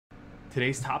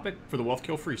Today's topic for the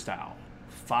WealthKeel Freestyle: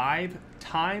 5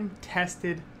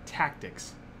 time-tested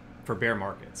tactics for bear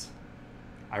markets.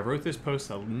 I wrote this post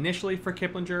initially for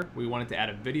Kiplinger. We wanted to add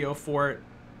a video for it.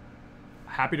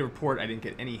 Happy to report I didn't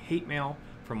get any hate mail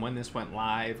from when this went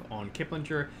live on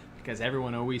Kiplinger, because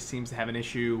everyone always seems to have an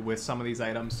issue with some of these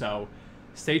items. So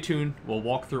stay tuned. We'll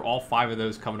walk through all 5 of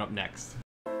those coming up next.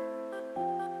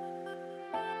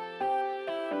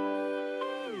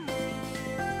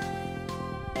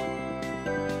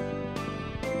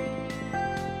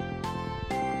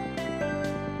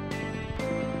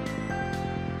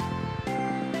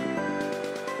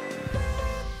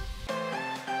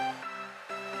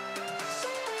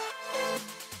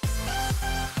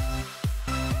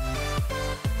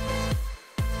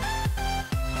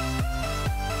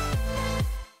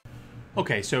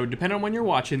 Okay, so depending on when you're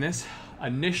watching this,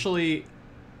 initially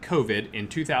COVID in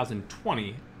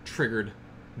 2020 triggered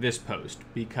this post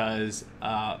because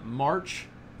the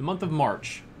month of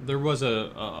March, there was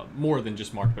a more than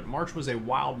just March, but March was a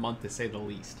wild month to say the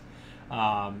least.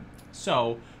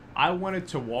 So I wanted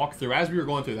to walk through, as we were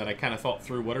going through that, I kind of thought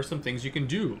through what are some things you can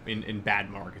do in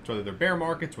bad markets, whether they're bear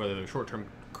markets, whether they're short-term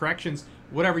corrections,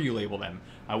 whatever you label them.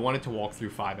 I wanted to walk through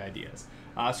 5 ideas.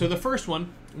 So the first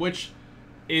one, which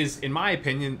is, in my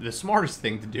opinion, the smartest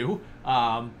thing to do,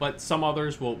 but some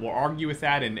others will argue with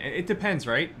that, and it depends,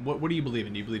 right? What do you believe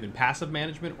in? Do you believe in passive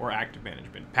management or active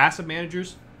management? Passive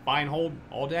managers, buy and hold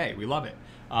all day. We love it.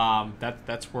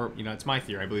 That's where, it's my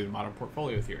theory. I believe in modern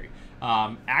portfolio theory.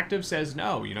 Active says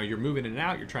no, you're moving in and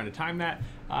out, you're trying to time that.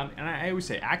 And I always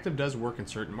say active does work in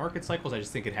certain market cycles. I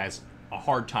just think it has a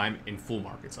hard time in full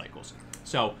market cycles.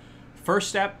 So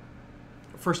first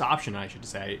option, I should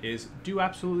say, is do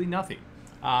absolutely nothing.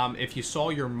 If you saw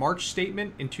your March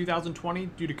statement in 2020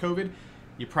 due to COVID,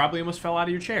 you probably almost fell out of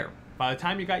your chair. By the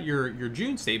time you got your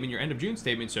June statement, your end of June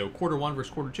statement, so quarter 1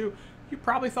 versus quarter 2, you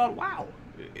probably thought, wow,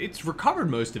 it's recovered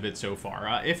most of it so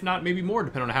far, if not maybe more,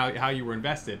 depending on how you were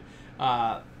invested.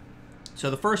 So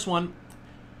the first one,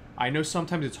 I know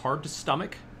sometimes it's hard to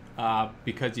stomach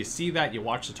because you see that, you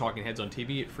watch the talking heads on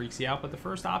TV, it freaks you out, but the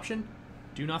first option,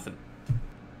 do nothing.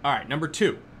 All right, number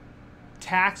 2,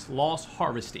 tax loss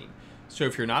harvesting. So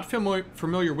if you're not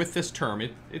familiar with this term,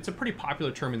 it's a pretty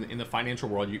popular term in the financial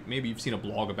world. Maybe you've seen a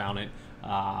blog about it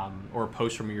or a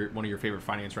post from one of your favorite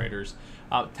finance writers.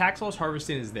 Tax loss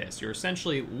harvesting is this. You're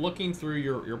essentially looking through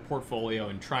your portfolio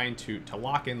and trying to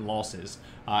lock in losses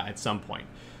at some point.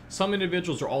 Some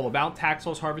individuals are all about tax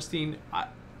loss harvesting.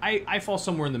 I fall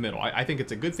somewhere in the middle. I think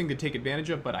it's a good thing to take advantage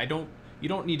of, but you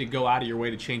don't need to go out of your way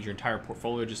to change your entire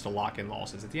portfolio just to lock in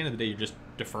losses. At the end of the day, you're just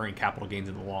deferring capital gains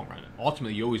in the long run.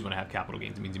 Ultimately, you always want to have capital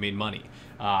gains. It means you made money.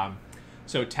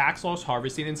 So tax loss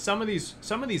harvesting, and some of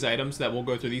these items that we'll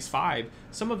go through, these 5,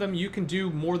 some of them you can do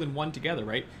more than one together,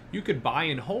 right? You could buy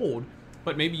and hold,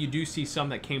 but maybe you do see some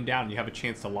that came down and you have a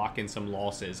chance to lock in some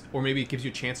losses, or maybe it gives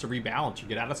you a chance to rebalance. You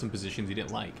get out of some positions you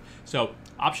didn't like. So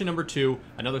option number 2,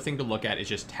 another thing to look at is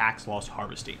just tax loss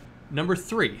harvesting. Number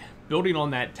 3, building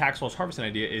on that tax loss harvesting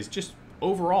idea, is just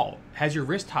overall, has your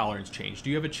risk tolerance changed? Do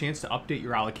you have a chance to update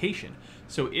your allocation?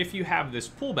 So if you have this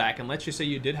pullback, and let's just say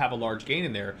you did have a large gain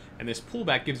in there, and this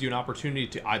pullback gives you an opportunity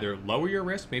to either lower your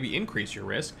risk, maybe increase your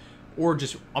risk, or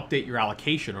just update your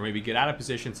allocation, or maybe get out of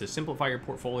positions to simplify your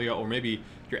portfolio, or maybe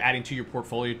you're adding to your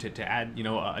portfolio to add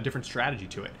a different strategy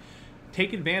to it.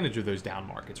 Take advantage of those down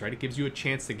markets, right? It gives you a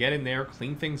chance to get in there,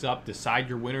 clean things up, decide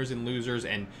your winners and losers,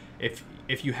 and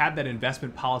if you have that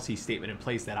investment policy statement in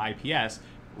place, that IPS,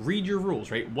 read your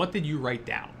rules, right? What did you write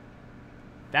down?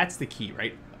 That's the key,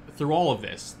 right? Through all of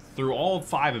this, through all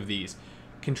 5 of these,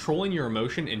 controlling your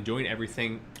emotion and doing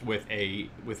everything with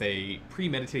a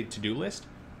premeditated to-do list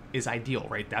is ideal,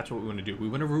 right? That's what we want to do. We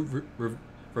want to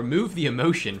remove the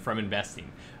emotion from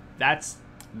investing. That's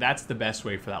the best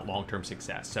way for that long-term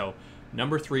success. So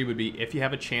number 3 would be, if you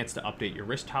have a chance to update your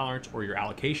risk tolerance or your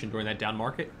allocation during that down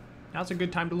market, now's a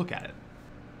good time to look at it.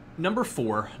 Number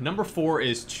 4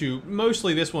 is to,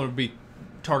 mostly this one would be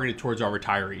targeted towards our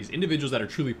retirees, individuals that are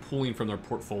truly pulling from their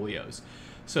portfolios.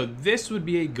 So this would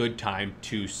be a good time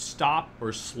to stop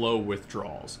or slow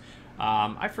withdrawals.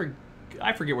 I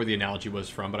forget where the analogy was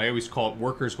from, but I always call it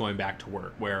workers going back to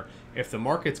work, where if the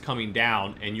market's coming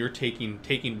down and you're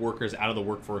taking workers out of the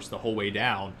workforce the whole way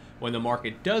down, when the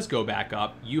market does go back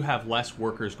up, you have less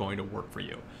workers going to work for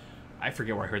you. I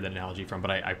forget where I heard that analogy from,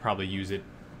 but I probably use it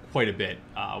quite a bit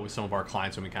with some of our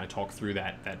clients when we kind of talk through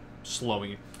that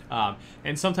slowing.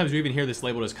 And sometimes we even hear this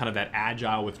labeled as kind of that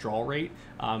agile withdrawal rate.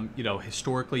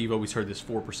 Historically, you've always heard this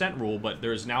 4% rule, but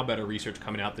there's now better research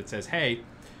coming out that says, hey,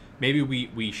 maybe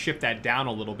we shift that down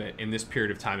a little bit in this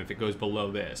period of time if it goes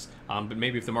below this. But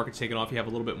maybe if the market's taken off, you have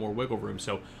a little bit more wiggle room.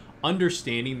 So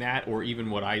understanding that, or even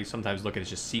what I sometimes look at is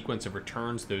just sequence of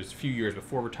returns, those few years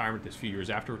before retirement, those few years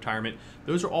after retirement,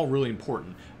 those are all really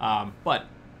important. But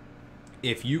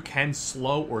if you can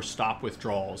slow or stop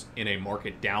withdrawals in a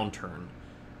market downturn,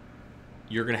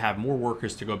 you're going to have more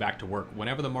workers to go back to work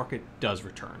whenever the market does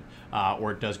return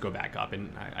or it does go back up. And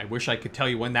I wish I could tell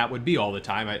you when that would be all the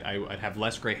time. I'd have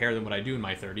less gray hair than what I do in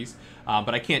my 30s,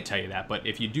 but I can't tell you that. But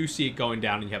if you do see it going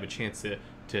down and you have a chance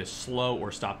to slow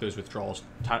or stop those withdrawals,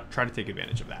 try to take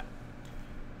advantage of that.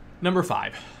 Number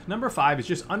five is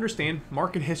just understand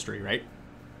market history, right?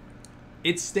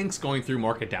 It stinks going through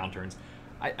market downturns.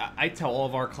 I tell all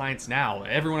of our clients now,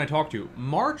 everyone I talk to,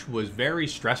 March was very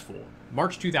stressful.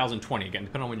 March 2020, again,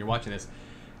 depending on when you're watching this,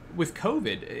 with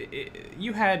COVID,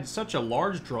 you had such a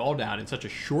large drawdown in such a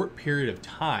short period of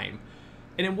time.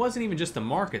 And it wasn't even just the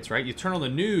markets, right? You turn on the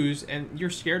news and you're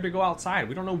scared to go outside.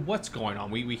 We don't know what's going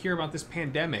on. We hear about this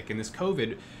pandemic and this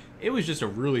COVID. It was just a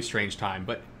really strange time.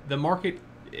 But the market,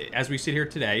 as we sit here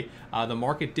today, the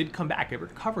market did come back. It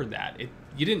recovered that.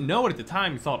 You didn't know it at the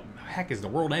time. You thought, heck, is the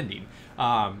world ending?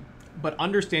 But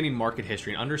understanding market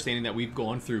history and understanding that we've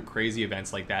gone through crazy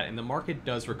events like that and the market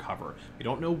does recover. We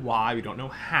don't know why, we don't know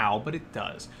how, but it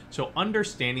does. So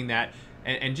understanding that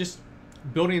and just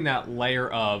building that layer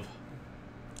of,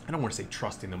 I don't want to say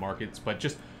trusting the markets, but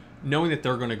just knowing that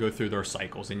they're going to go through their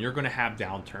cycles and you're going to have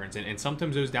downturns. And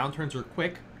sometimes those downturns are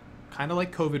quick, kind of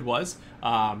like COVID was,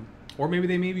 or maybe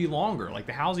they may be longer, like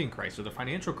the housing crisis or the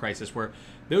financial crisis, where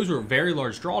those were very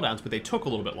large drawdowns, but they took a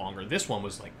little bit longer. This one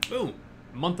was like, boom,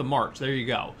 month of March, there you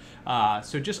go.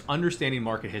 So just understanding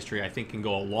market history, I think, can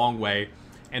go a long way.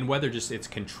 And whether just it's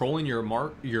controlling your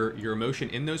emotion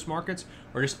in those markets,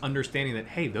 or just understanding that,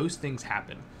 hey, those things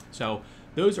happen. So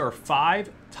those are 5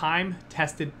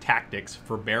 time-tested tactics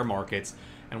for bear markets.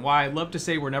 And while I love to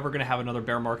say we're never going to have another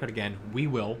bear market again, we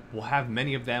will. We'll have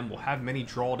many of them. We'll have many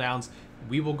drawdowns.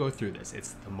 We will go through this.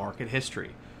 It's the market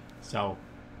history. So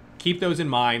keep those in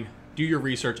mind. Do your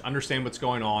research. Understand what's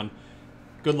going on.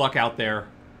 Good luck out there.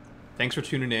 Thanks for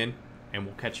tuning in, and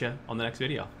we'll catch you on the next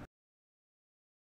video.